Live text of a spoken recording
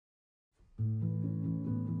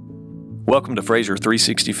Welcome to Fraser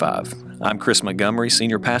 365. I'm Chris Montgomery,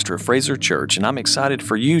 Senior Pastor of Fraser Church, and I'm excited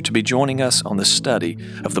for you to be joining us on the study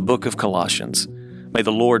of the book of Colossians. May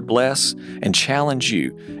the Lord bless and challenge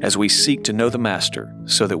you as we seek to know the Master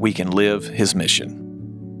so that we can live His mission.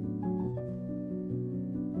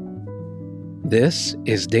 This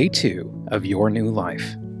is day 2 of Your New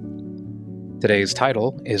Life. Today's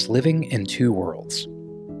title is Living in Two Worlds.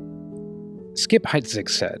 Skip Heitzig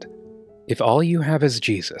said, "If all you have is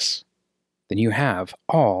Jesus, then you have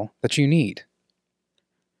all that you need."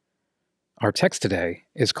 Our text today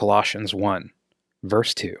is Colossians 1,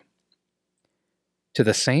 verse 2. To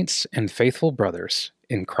the saints and faithful brothers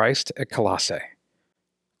in Christ at Colossae,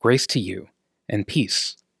 grace to you and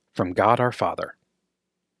peace from God our Father.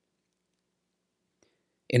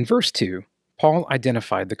 In verse 2, Paul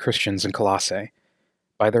identified the Christians in Colossae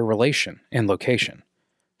by their relation and location.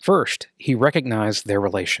 First, he recognized their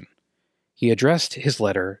relation. He addressed his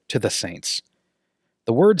letter to the saints.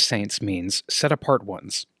 The word saints means set-apart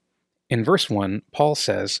ones. In verse 1, Paul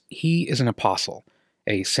says he is an apostle,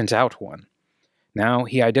 a sent-out one. Now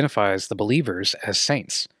he identifies the believers as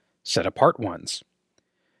saints, set-apart ones.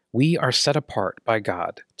 We are set apart by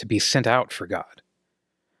God to be sent out for God.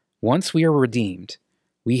 Once we are redeemed,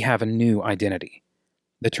 we have a new identity.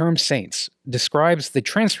 The term saints describes the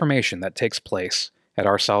transformation that takes place at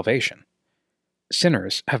our salvation.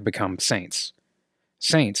 Sinners have become saints.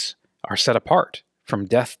 Saints are set apart from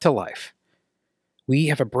death to life. We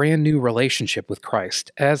have a brand new relationship with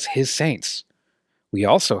Christ as His saints. We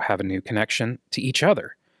also have a new connection to each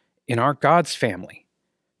other in our God's family,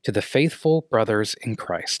 to the faithful brothers in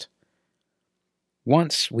Christ.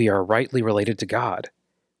 Once we are rightly related to God,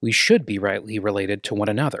 we should be rightly related to one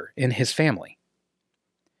another in His family.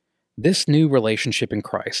 This new relationship in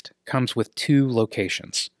Christ comes with two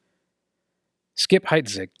locations. Skip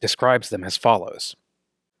Heitzig describes them as follows.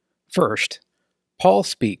 First, Paul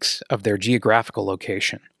speaks of their geographical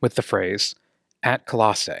location with the phrase, at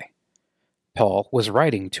Colossae. Paul was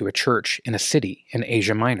writing to a church in a city in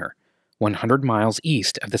Asia Minor, 100 miles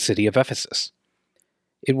east of the city of Ephesus.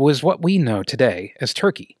 It was what we know today as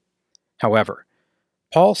Turkey. However,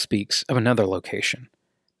 Paul speaks of another location,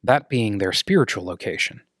 that being their spiritual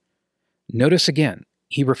location. Notice again,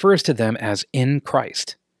 he refers to them as in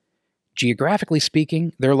Christ. Geographically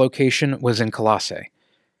speaking, their location was in Colossae.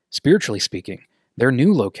 Spiritually speaking, their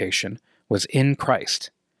new location was in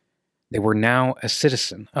Christ. They were now a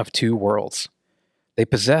citizen of two worlds. They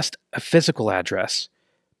possessed a physical address,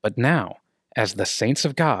 but now, as the saints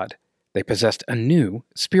of God, they possessed a new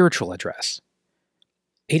spiritual address.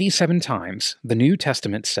 87 times, the New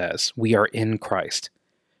Testament says we are in Christ.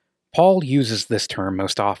 Paul uses this term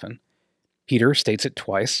most often. Peter states it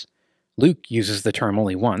twice. Luke uses the term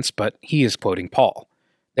only once, but he is quoting Paul.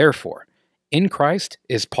 Therefore, in Christ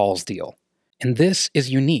is Paul's deal. And this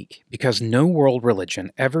is unique because no world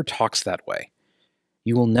religion ever talks that way.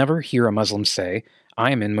 You will never hear a Muslim say,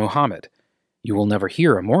 "I am in Muhammad." You will never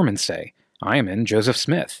hear a Mormon say, "I am in Joseph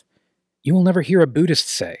Smith." You will never hear a Buddhist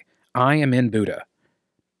say, "I am in Buddha."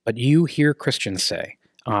 But you hear Christians say,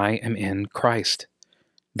 "I am in Christ."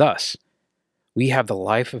 Thus, we have the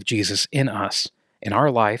life of Jesus in us, and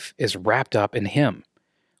our life is wrapped up in Him.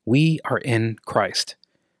 We are in Christ,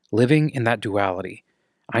 living in that duality.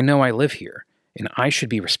 I know I live here, and I should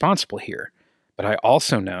be responsible here, but I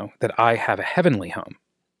also know that I have a heavenly home.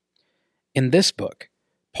 In this book,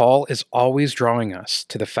 Paul is always drawing us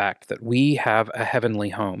to the fact that we have a heavenly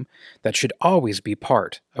home that should always be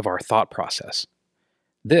part of our thought process.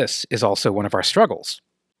 This is also one of our struggles.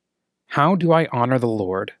 How do I honor the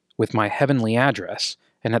Lord with my heavenly address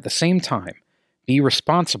and at the same time be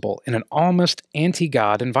responsible in an almost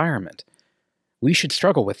anti-God environment? We should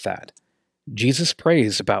struggle with that. Jesus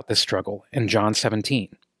prays about this struggle in John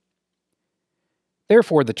 17.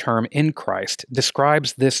 Therefore, the term in Christ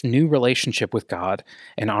describes this new relationship with God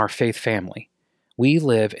and our faith family. We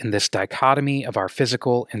live in this dichotomy of our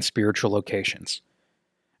physical and spiritual locations.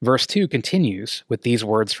 Verse 2 continues with these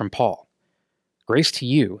words from Paul. Grace to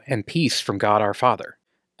you and peace from God our Father.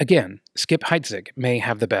 Again, Skip Heitzig may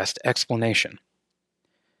have the best explanation.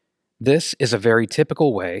 This is a very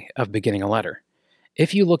typical way of beginning a letter.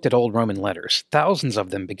 If you looked at old Roman letters, thousands of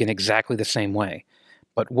them begin exactly the same way.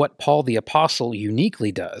 But what Paul the Apostle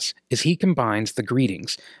uniquely does is he combines the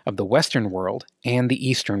greetings of the Western world and the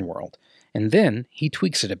Eastern world, and then he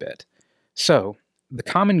tweaks it a bit. So, the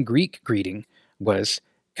common Greek greeting was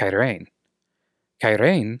kairein.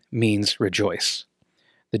 Kairein means rejoice.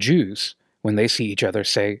 The Jews, when they see each other,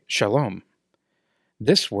 say shalom.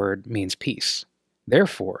 This word means peace.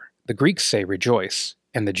 Therefore, the Greeks say rejoice,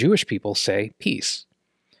 and the Jewish people say peace.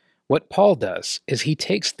 What Paul does is he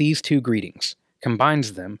takes these two greetings,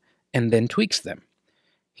 combines them, and then tweaks them.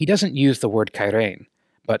 He doesn't use the word kairein,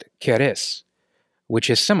 but charis, which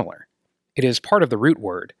is similar. It is part of the root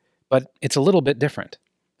word, but it's a little bit different.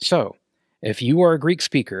 So, if you are a Greek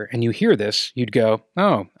speaker and you hear this, you'd go,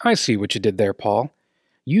 "Oh, I see what you did there, Paul.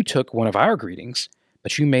 You took one of our greetings,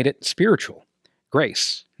 but you made it spiritual.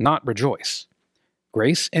 Grace, not rejoice.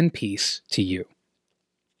 Grace and peace to you."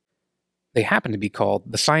 They happen to be called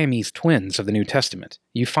the Siamese twins of the New Testament.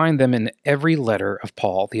 You find them in every letter of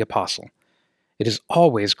Paul the Apostle. It is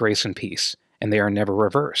always grace and peace, and they are never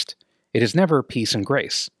reversed. It is never peace and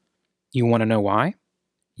grace. You want to know why?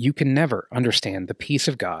 You can never understand the peace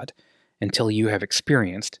of God until you have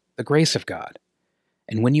experienced the grace of God.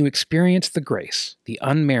 And when you experience the grace, the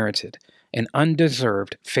unmerited and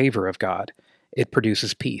undeserved favor of God, it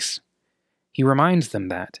produces peace. He reminds them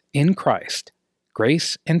that, in Christ,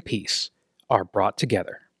 grace and peace are brought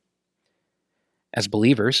together. As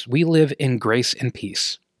believers, we live in grace and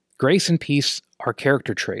peace. Grace and peace are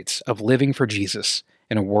character traits of living for Jesus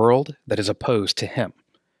in a world that is opposed to Him.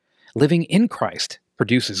 Living in Christ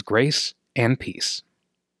produces grace and peace.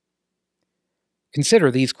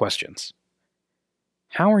 Consider these questions.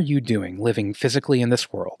 How are you doing living physically in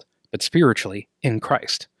this world, but spiritually in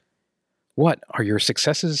Christ? What are your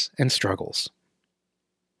successes and struggles?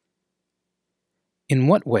 In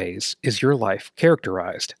what ways is your life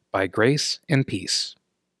characterized by grace and peace?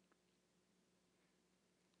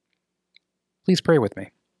 Please pray with me.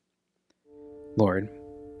 Lord,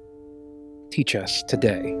 teach us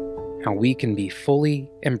today how we can be fully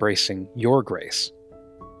embracing your grace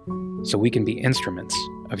so we can be instruments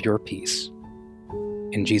of your peace.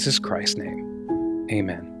 In Jesus Christ's name,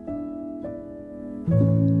 amen.